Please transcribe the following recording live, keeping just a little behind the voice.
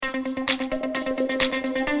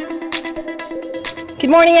Good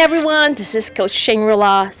morning, everyone. This is Coach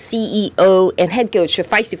Shangri-La, CEO and head coach of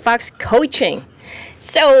Feisty Fox Coaching.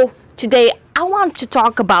 So today I want to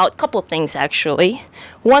talk about a couple things actually.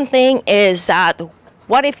 One thing is that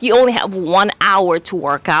what if you only have 1 hour to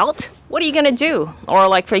work out? What are you gonna do? Or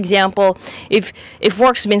like for example, if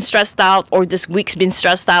work's been stressed out or this week's been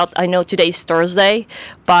stressed out, I know today's Thursday,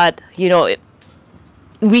 but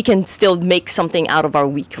we can still make something out of our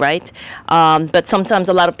week, right? But sometimes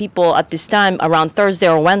a lot of people at this time around Thursday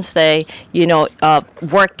or Wednesday,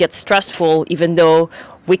 work gets stressful even though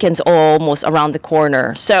weekends are almost around the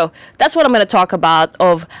corner. So that's what I'm going to talk about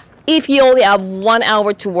of if you only have 1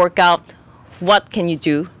 hour to work out, what can you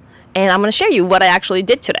do? And I'm going to share you what I actually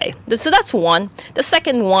did today. So that's one. The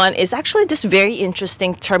second one is actually this very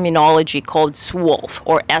interesting terminology called SWOLF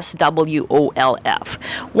or SWOLF.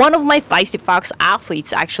 One of my Feisty Fox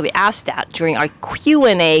athletes actually asked that during our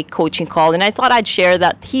Q&A coaching call, and I thought I'd share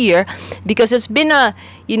that here because it's been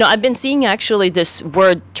I've been seeing actually this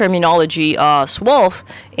word terminology, SWOLF,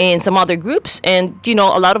 in some other groups, and a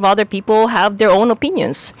lot of other people have their own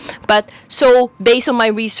opinions. But so based on my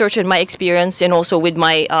research and my experience, and also with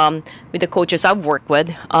my with the coaches I've worked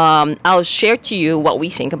with, I'll share to you what we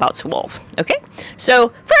think about SWOLF. Okay,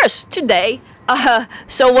 so first today.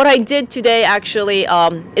 So what I did today actually,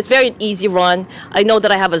 it's very easy run. I know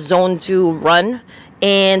that I have a zone 2 run,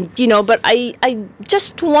 and but I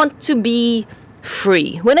just want to be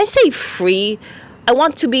free. When I say free, I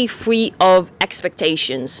want to be free of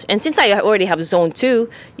expectations. And since I already have zone 2,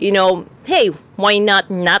 hey, why not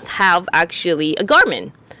have actually a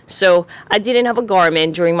Garmin? So I didn't have a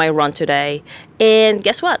Garmin during my run today. And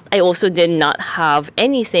guess what? I also did not have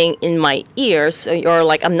anything in my ears or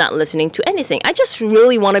like I'm not listening to anything. I just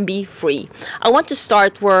really want to be free. I want to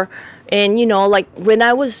start where like when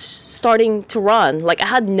I was starting to run, like I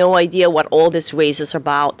had no idea what all this race is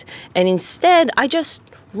about. And instead, I just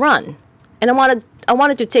run. And I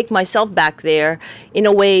wanted to take myself back there in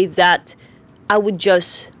a way that I would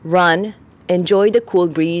just run, enjoy the cool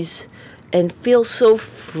breeze, and feel so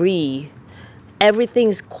free.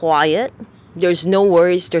 Everything's quiet. There's no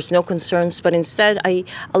worries, there's no concerns, but instead I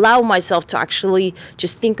allow myself to actually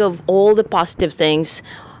just think of all the positive things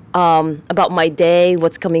about my day,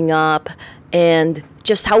 what's coming up, and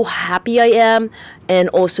just how happy I am, and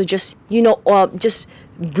also just just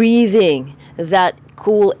breathing that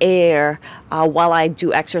cool air while I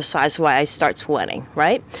do exercise, while I start sweating,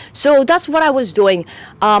 right? So that's what I was doing.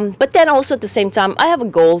 But then also at the same time, I have a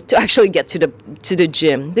goal to actually get to the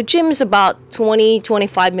gym. The gym is about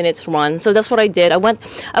 25 minutes run. So that's what I did. I went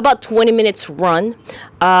about 20 minutes run,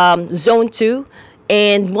 zone 2.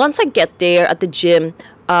 And once I get there at the gym,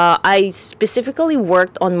 I specifically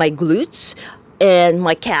worked on my glutes and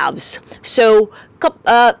my calves. So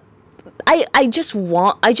I just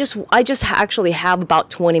actually have about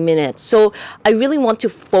 20 minutes. So I really want to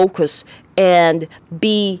focus and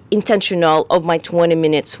be intentional of my 20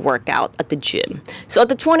 minutes workout at the gym. So at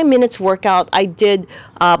the 20 minutes workout, I did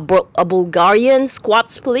a Bulgarian squat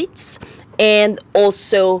splits and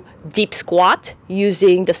also deep squat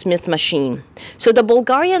using the Smith machine. So the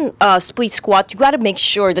Bulgarian split squat, you got to make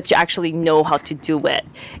sure that you actually know how to do it.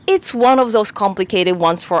 It's one of those complicated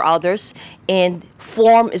ones for others, and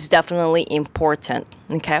form is definitely important.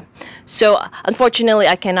 Okay, so unfortunately,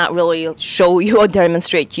 I cannot really show you or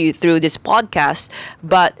demonstrate you through this podcast,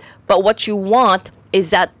 but what you want is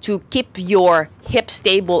that to keep your hip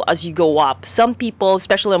stable as you go up. Some people,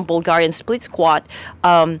 especially in Bulgarian split squat,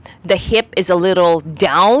 the hip is a little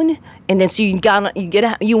down, and then so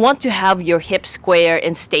you want to have your hip square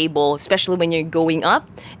and stable, especially when you're going up,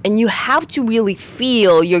 and you have to really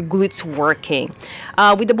feel your glutes working.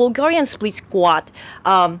 With the Bulgarian split squat,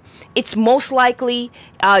 it's most likely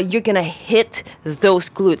you're gonna hit those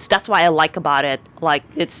glutes. That's why I like about it. Like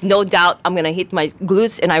it's no doubt I'm gonna hit my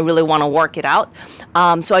glutes, and I really want to work it out.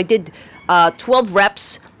 So I did 12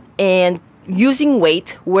 reps and using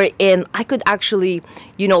weight, wherein I could actually,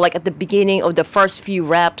 like at the beginning of the first few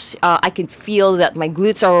reps, I could feel that my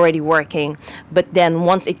glutes are already working. But then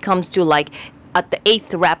once it comes to like at the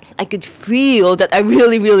 8th rep, I could feel that I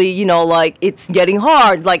really, really, like it's getting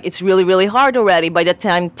hard. Like it's really, really hard already. By the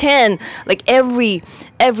time 10, like every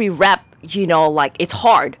rep, like it's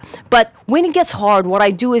hard. But when it gets hard, what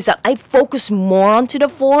I do is that I focus more onto the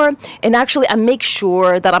form, and actually I make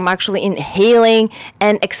sure that I'm actually inhaling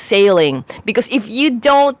and exhaling. Because if you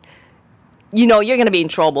don't, you're going to be in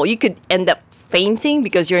trouble. You could end up fainting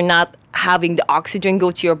because you're not having the oxygen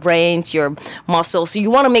go to your brain, to your muscles. So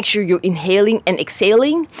you want to make sure you're inhaling and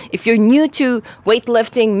exhaling. If you're new to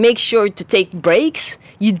weightlifting, make sure to take breaks.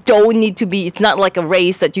 You don't need to be, it's not like a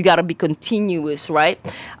race that you got to be continuous, right?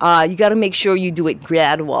 You got to make sure you do it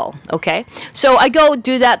gradual, okay? So I go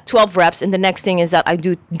do that 12 reps, and the next thing is that I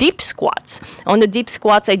do deep squats. On the deep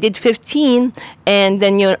squats, I did 15, and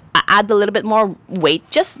then I add a little bit more weight,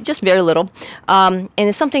 just very little, and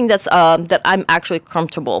it's something that I'm actually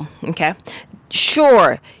comfortable, okay?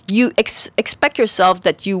 Sure, you expect yourself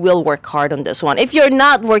that you will work hard on this one. If you're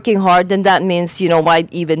not working hard, then that means, why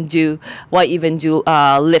even do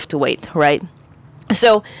lift weight, right?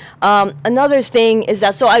 So another thing is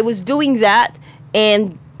that, so I was doing that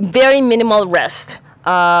and very minimal rest.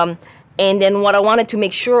 And then what I wanted to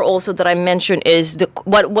make sure also that I mentioned is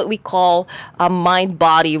what we call a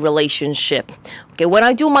mind-body relationship. Okay, when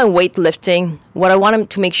I do my weightlifting, what I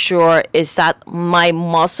want to make sure is that my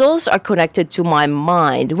muscles are connected to my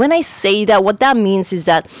mind. When I say that, what that means is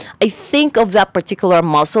that I think of that particular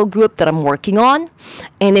muscle group that I'm working on,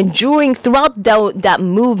 and then throughout that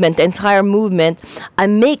movement, the entire movement, I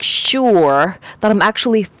make sure that I'm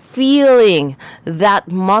actually feeling that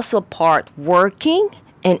muscle part working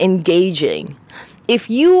and engaging. If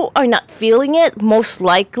you are not feeling it, most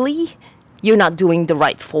likely you're not doing the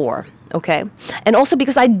right form, okay? And also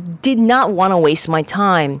because I did not want to waste my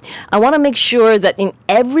time. I want to make sure that in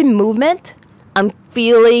every movement, I'm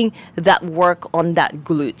feeling that work on that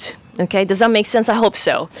glute. Okay, does that make sense? I hope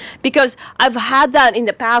so. Because I've had that in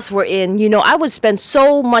the past wherein, I would spend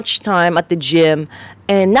so much time at the gym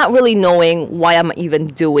and not really knowing why I'm even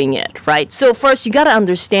doing it, right? So first, you got to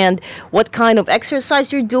understand what kind of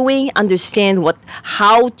exercise you're doing, understand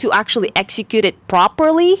how to actually execute it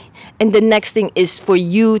properly. And the next thing is for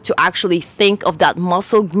you to actually think of that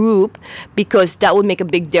muscle group, because that would make a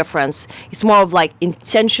big difference. It's more of like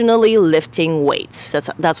intentionally lifting weights.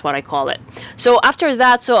 That's what I call it. So after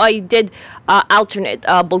that, so I did alternate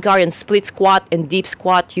Bulgarian split squat and deep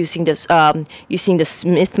squat using the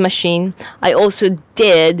Smith machine. I also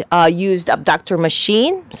did use the abductor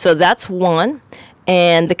machine, so that's one,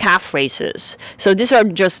 and the calf raises. So these are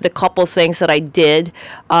just the couple things that I did.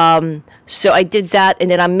 So I did that, and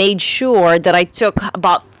then I made sure that I took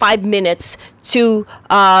about 5 minutes to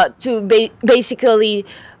basically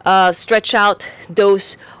stretch out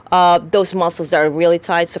those muscles that are really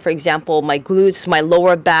tight. So for example, my glutes, my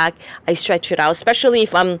lower back, I stretch it out, especially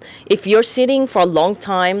if you're sitting for a long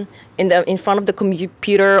time in front of the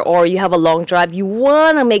computer, or you have a long drive, you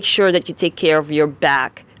want to make sure that you take care of your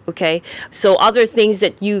back. Okay, so other things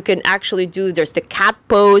that you can actually do, there's the cat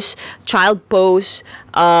pose, child pose,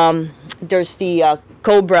 there's the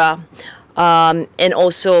cobra, and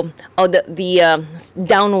also the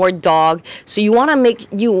downward dog. So you want to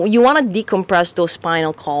you want to decompress those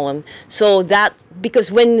spinal column, so that,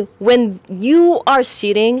 because when you are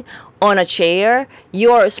sitting on a chair,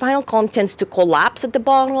 your spinal column tends to collapse at the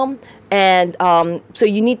bottom, and so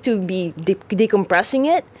you need to be decompressing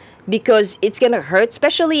it, because it's gonna hurt,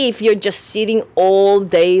 especially if you're just sitting all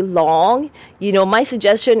day long. My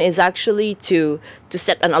suggestion is actually to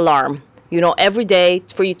set an alarm, every day,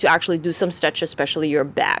 for you to actually do some stretch, especially your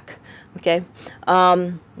back. Okay,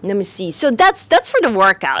 let me see. So that's for the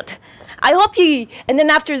workout. I hope and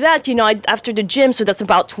then after that, after the gym, so that's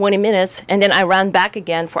about 20 minutes, and then I ran back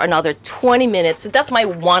again for another 20 minutes. So that's my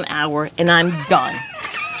 1 hour, and I'm done.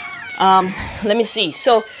 Let me see.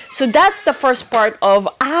 So that's the first part of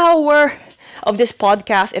this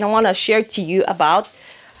podcast, and I want to share to you about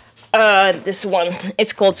this one.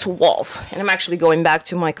 It's called Swolf, and I'm actually going back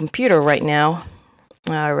to my computer right now.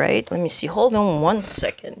 All right, let me see. Hold on 1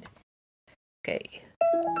 second. Okay,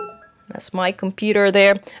 that's my computer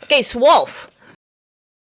there. Okay, Swolf.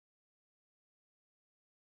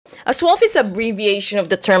 A SWOLF is an abbreviation of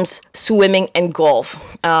the terms swimming and golf.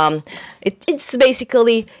 It's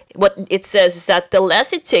basically, what it says is that the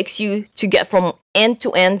less it takes you to get from end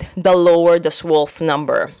to end, the lower the SWOLF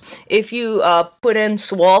number. If you put in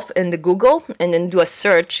SWOLF in the Google and then do a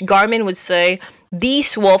search, Garmin would say the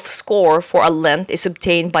SWOLF score for a length is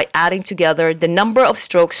obtained by adding together the number of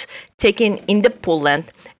strokes taken in the pool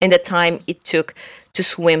length and the time it took to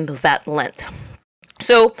swim that length.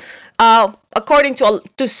 So, according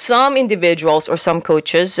to some individuals or some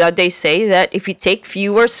coaches, they say that if you take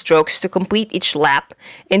fewer strokes to complete each lap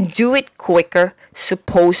and do it quicker,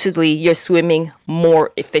 supposedly you're swimming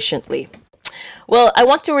more efficiently. Well, I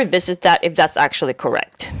want to revisit that if that's actually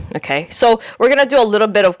correct. Okay, so we're going to do a little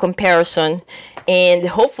bit of comparison, and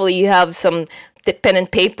hopefully you have some the pen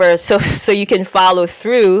and paper so you can follow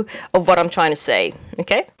through of what I'm trying to say.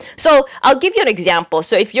 Okay, so I'll give you an example.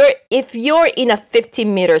 So if you're in a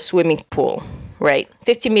 50-meter swimming pool, right,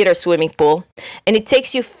 50-meter swimming pool, and it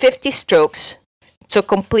takes you 50 strokes to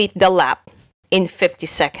complete the lap in 50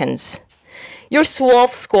 seconds, your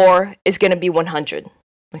SWOLF score is going to be 100.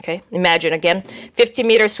 Okay, imagine again,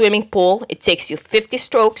 50-meter swimming pool, it takes you 50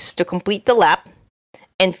 strokes to complete the lap,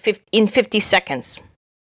 and in 50 seconds,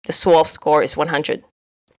 the SWOLF score is 100.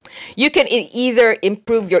 You can either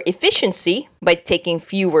improve your efficiency by taking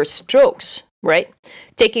fewer strokes, right?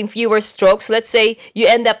 Taking fewer strokes, let's say you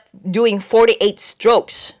end up doing 48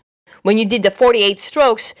 strokes. When you did the 48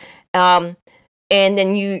 strokes, and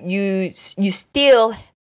then you still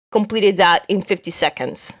completed that in 50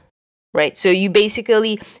 seconds. Right, so you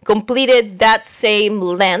basically completed that same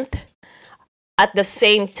length at the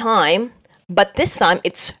same time, but this time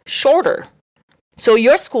it's shorter. So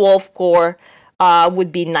your SWOLF score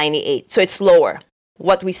would be 98, so it's lower.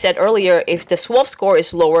 What we said earlier, if the SWOLF score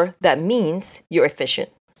is lower, that means you're efficient.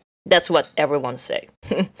 That's what everyone say.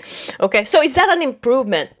 Okay, so is that an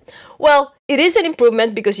improvement? Well, it is an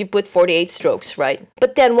improvement because you put 48 strokes, right?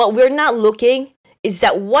 But then what we're not looking is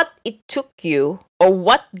that what it took you or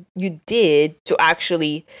what you did to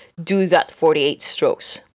actually do that 48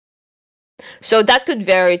 strokes. So that could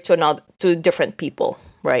vary to different people,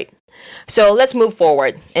 right? So let's move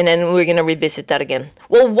forward and then we're going to revisit that again.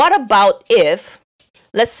 Well, what about if,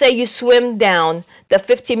 let's say you swim down the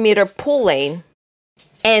 50-meter pool lane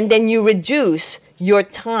and then you reduce your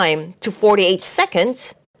time to 48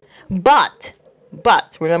 seconds, but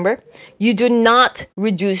remember, you do not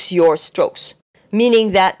reduce your strokes,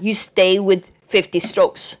 meaning that you stay with 50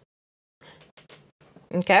 strokes.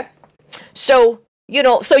 Okay? So,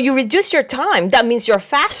 so you reduce your time. That means you're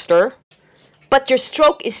faster, but your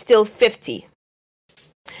stroke is still 50.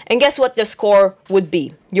 And guess what the score would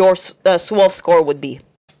be? Your SWOLF score would be?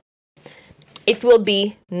 It will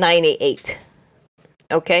be 98.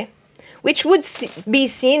 Okay? Which would be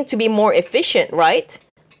seen to be more efficient, right?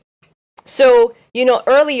 So,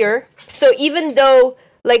 earlier, so even though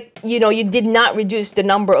you did not reduce the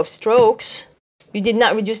number of strokes, but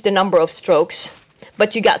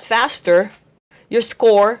you got faster, your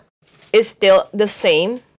score is still the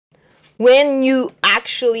same when you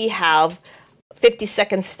actually have 50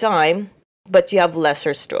 seconds time, but you have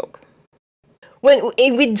lesser stroke.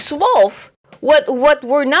 With SWOLF, what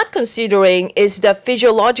we're not considering is the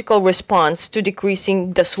physiological response to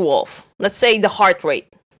decreasing the SWOLF. Let's say the heart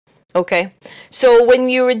rate. Okay? So when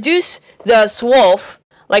you reduce the SWOLF,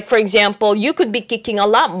 like for example, you could be kicking a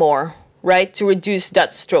lot more, right, to reduce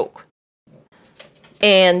that stroke.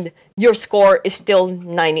 And your score is still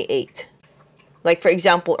 98. Like for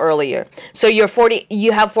example earlier. So you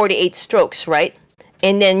have 48 strokes, right?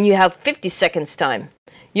 And then you have 50 seconds time.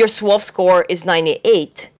 Your SWOLF score is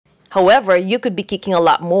 98. However, you could be kicking a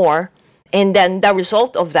lot more, and then the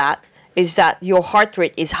result of that is that your heart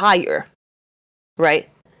rate is higher, right?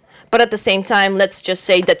 But at the same time, let's just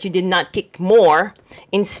say that you did not kick more.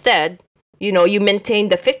 Instead, you maintain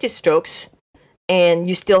the 50 strokes and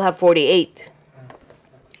you still have 48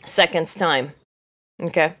 seconds time.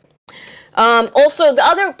 Okay. Also, the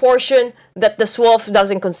other portion that the SWOLF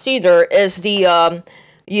doesn't consider is the,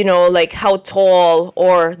 like how tall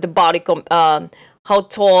or the body, how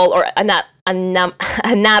tall or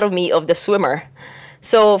anatomy of the swimmer.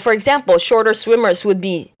 So, for example, shorter swimmers would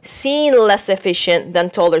be seen less efficient than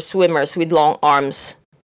taller swimmers with long arms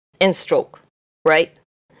and stroke, right?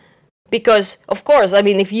 Because, of course,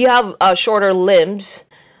 if you have shorter limbs,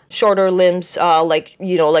 like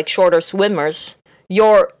shorter swimmers,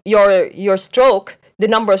 your stroke, the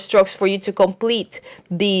number of strokes for you to complete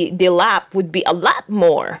the lap would be a lot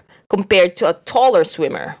more compared to a taller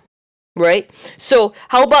swimmer, right? So,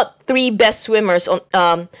 how about three best swimmers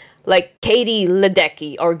on like Katie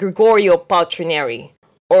Ledecky or Gregorio Paltrineri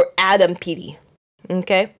or Adam Peaty?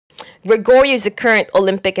 Okay, Gregorio is the current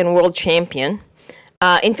Olympic and world champion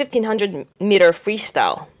in 1500 meter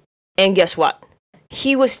freestyle, and guess what?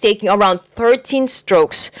 He was taking around 13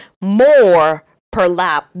 strokes more per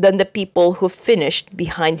lap than the people who finished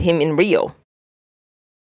behind him in Rio.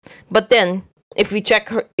 But then, if we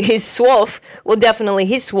check his SWOLF, well, definitely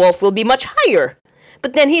his SWOLF will be much higher.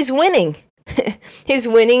 But then he's winning. He's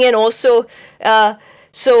winning, and also,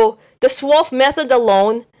 so the SWOLF method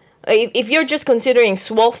alone, if you're just considering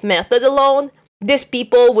SWOLF method alone, these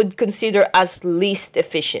people would consider as least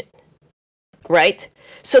efficient, right?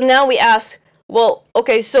 So now we ask, well,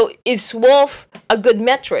 okay, so is SWOLF a good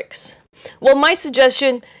metrics? Well, my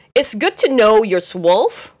suggestion is good to know your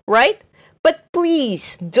SWOLF, right? But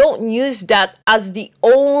please don't use that as the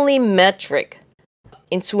only metric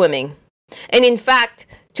in swimming. And in fact,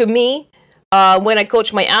 to me, when I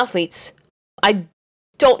coach my athletes, I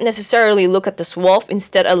don't necessarily look at the SWOLF.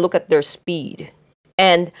 Instead, I look at their speed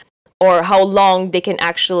and or how long they can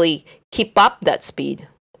actually keep up that speed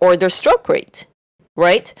or their stroke rate,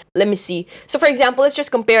 right? Let me see. So for example, let's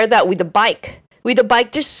just compare that with the bike. With the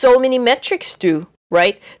bike, there's so many metrics too,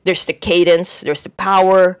 right? There's the cadence, there's the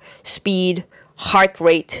power, speed, heart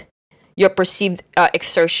rate, your perceived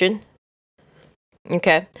exertion.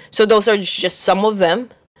 Okay, so those are just some of them.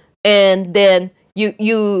 And then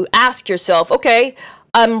you ask yourself, okay,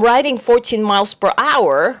 I'm riding 14 miles per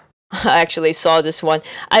hour. I actually saw this one.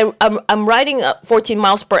 I'm riding 14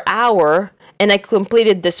 miles per hour and I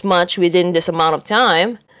completed this much within this amount of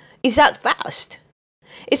time. Is that fast?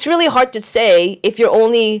 It's really hard to say if you're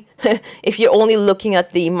only if you're only looking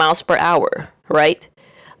at the miles per hour, right?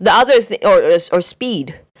 The other thing, or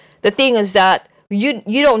speed. The thing is that you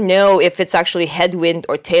don't know if it's actually headwind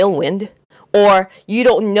or tailwind, or you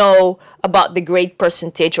don't know about the grade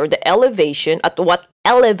percentage or the elevation, at what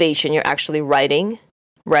elevation you're actually riding,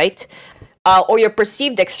 right? Or your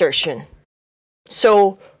perceived exertion.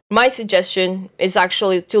 So my suggestion is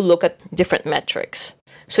actually to look at different metrics.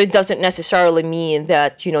 So it doesn't necessarily mean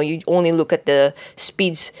that, you only look at the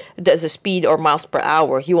speeds, the speed or miles per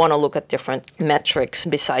hour. You want to look at different metrics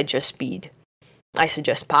besides just speed. I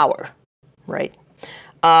suggest power, right?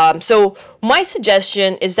 So my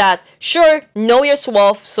suggestion is that, sure, know your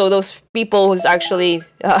SWOLF. So those people who's actually,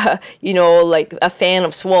 like a fan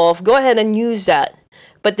of SWOLF, go ahead and use that.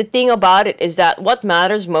 But the thing about it is that what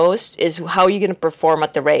matters most is how you're going to perform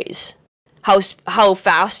at the race. How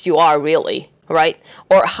fast you are really, right?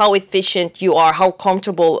 Or how efficient you are, how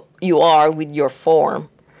comfortable you are with your form,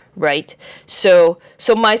 right? So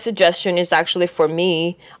my suggestion is actually for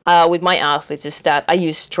me, with my athletes, is that I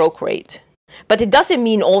use stroke rate. But it doesn't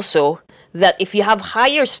mean also that if you have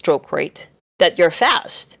higher stroke rate, that you're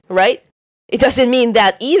fast, right? It doesn't mean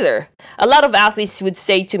that either. A lot of athletes would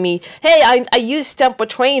say to me, hey, I use Tempo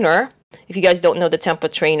Trainer. If you guys don't know the Tempo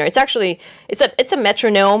Trainer, it's a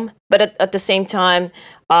metronome, but at the same time,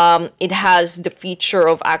 it has the feature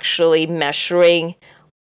of actually measuring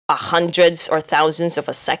hundreds or thousands of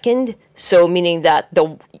a second. So meaning that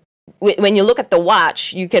when you look at the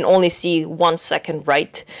watch, you can only see 1 second,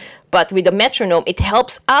 right? But with the metronome, it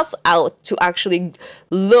helps us out to actually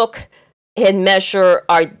look and measure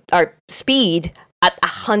our speed at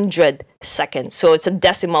 100 seconds. So it's a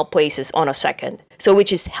decimal places on a second. So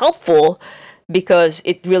which is helpful because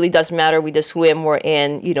it really does matter with the swim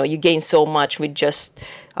wherein, you gain so much with just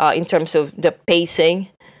in terms of the pacing.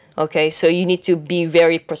 Okay, so you need to be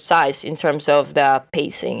very precise in terms of the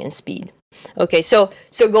pacing and speed. Okay, so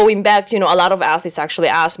going back, a lot of athletes actually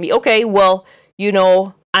ask me, okay, well,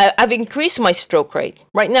 I've increased my stroke rate.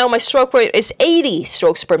 Right now, my stroke rate is 80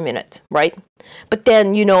 strokes per minute, right? But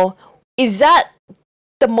then, is that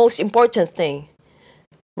the most important thing,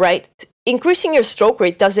 right? Increasing your stroke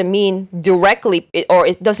rate doesn't mean directly, or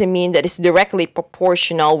it doesn't mean that it's directly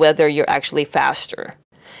proportional whether you're actually faster.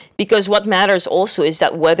 Because what matters also is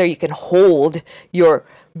that whether you can hold your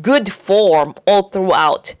good form all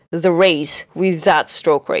throughout the race with that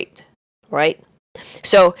stroke rate, right?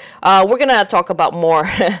 So we're gonna talk about more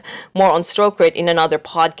on stroke rate in another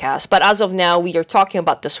podcast. But as of now, we are talking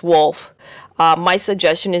about the SWOLF. My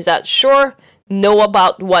suggestion is that, sure, know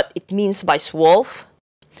about what it means by SWOLF,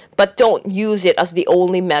 but don't use it as the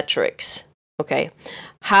only metrics. Okay,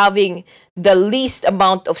 having the least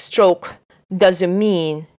amount of stroke doesn't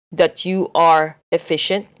mean that you are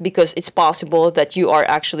efficient, because it's possible that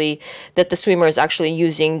that the swimmer is actually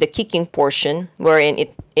using the kicking portion, wherein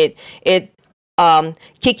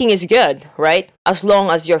kicking is good, right? As long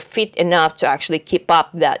as you're fit enough to actually keep up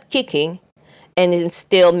that kicking and then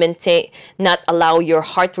still not allow your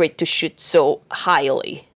heart rate to shoot so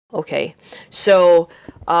highly. Okay, so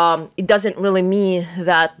it doesn't really mean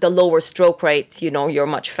that the lower stroke rate, you're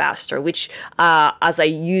much faster, which as I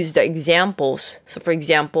use the examples. So for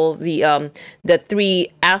example, the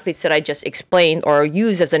 3 athletes that I just explained or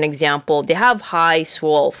use as an example, they have high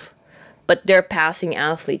SWOLF, but they're passing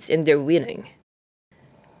athletes and they're winning.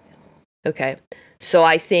 Okay, so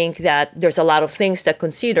I think that there's a lot of things to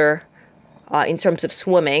consider in terms of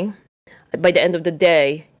swimming. By the end of the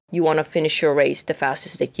day, you want to finish your race the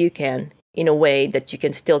fastest that you can in a way that you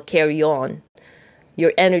can still carry on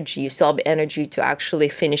your energy. You still have energy to actually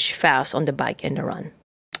finish fast on the bike and the run.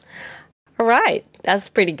 All right, that's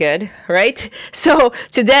pretty good, right? So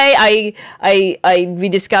today we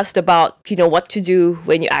discussed about what to do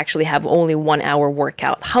when you actually have only 1 hour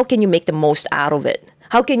workout. How can you make the most out of it?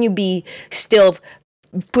 How can you be still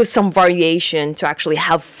put some variation to actually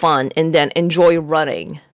have fun and then enjoy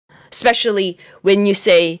running. Especially when you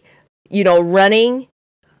say, running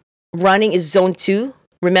is zone 2.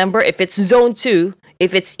 Remember, if it's zone 2,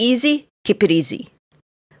 if it's easy, keep it easy.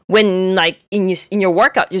 When like in your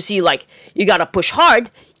workout, you see like you gotta push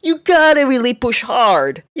hard, you gotta really push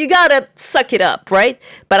hard. You gotta suck it up, right?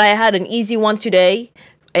 But I had an easy one today,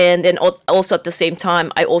 and then also at the same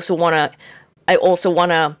time, I also wanna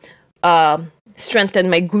strengthen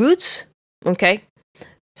my glutes. Okay,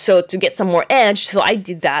 so to get some more edge, so I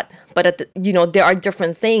did that. But there are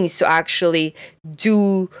different things to actually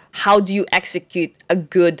do. How do you execute a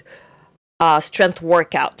good strength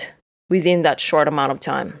workout within that short amount of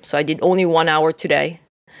time? So I did only 1 hour today.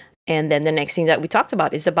 And then the next thing that we talked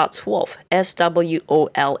about is about SWOLF,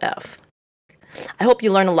 SWOLF. I hope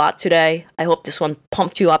you learned a lot today. I hope this one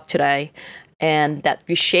pumped you up today, and that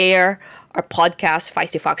you share our podcast,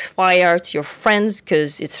 Feisty Fox Fire, to your friends,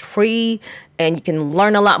 because it's free and you can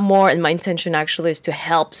learn a lot more. And my intention actually is to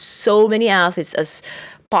help so many athletes as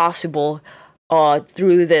possible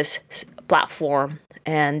through this platform.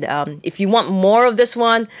 And if you want more of this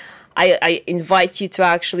one, I invite you to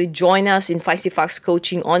actually join us in Feisty Fox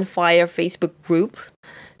Coaching on Fire Facebook group.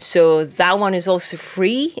 So that one is also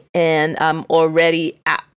free, and I'm already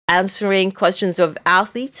answering questions of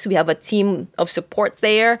athletes. We have a team of support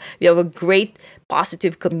there. We have a great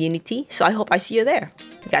positive community. So I hope I see you there.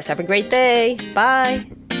 You guys have a great day. Bye.